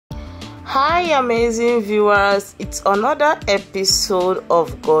Hi amazing viewers, it's another episode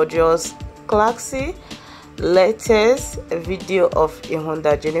of gorgeous classy latest video of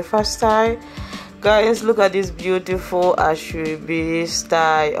Ihunda Jennifer style. Guys, look at this beautiful Asoebi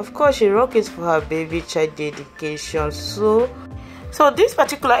style. Of course she rocked it for her baby child dedication. So this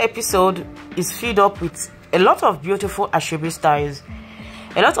particular episode is filled up with a lot of beautiful Asoebi styles,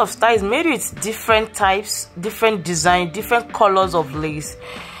 a lot of styles made with different types, different design, different colors of lace.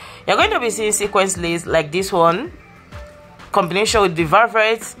 You're going to be seeing sequence lace like this one, combination with the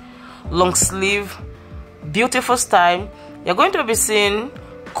velvet, long sleeve, beautiful style. You're going to be seeing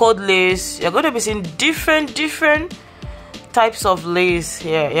cold lace. You're going to be seeing different types of lace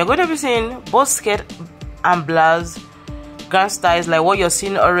here. You're going to be seeing both skirt and blouse, grand styles like what you're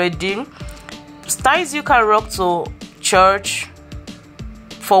seeing already. Styles you can rock to church,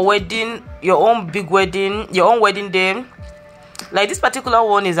 for wedding, your own big wedding, your own wedding day. Like this particular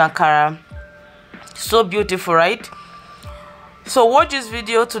one is Ankara. So beautiful, right? So watch this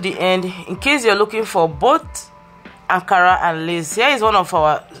video to the end in case you're looking for both Ankara and lace. Here is one of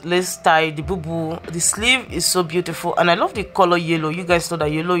our lace style, the Bubu. The sleeve is so beautiful and I love the color yellow. You guys know that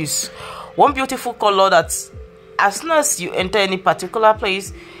yellow is one beautiful color that as soon as you enter any particular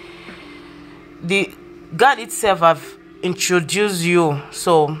place, the God itself have introduced you.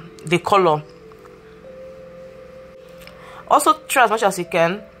 So the color. Also try as much as you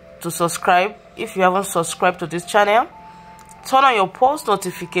can to subscribe if you haven't subscribed to this channel. Turn on your post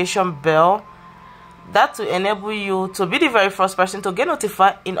notification bell. That will enable you to be the very first person to get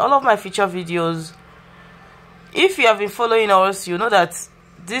notified in all of my future videos. If you have been following us, you know that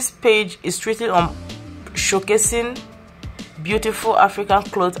this page is strictly on showcasing beautiful African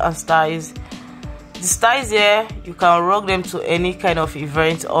clothes and styles. The styles here, you can rock them to any kind of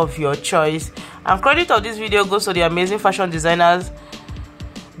event of your choice. And credit of this video goes to the amazing fashion designers.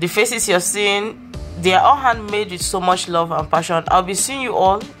 The faces you're seeing, they are all handmade with so much love and passion. I'll be seeing you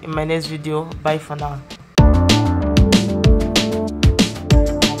all in my next video. Bye for now.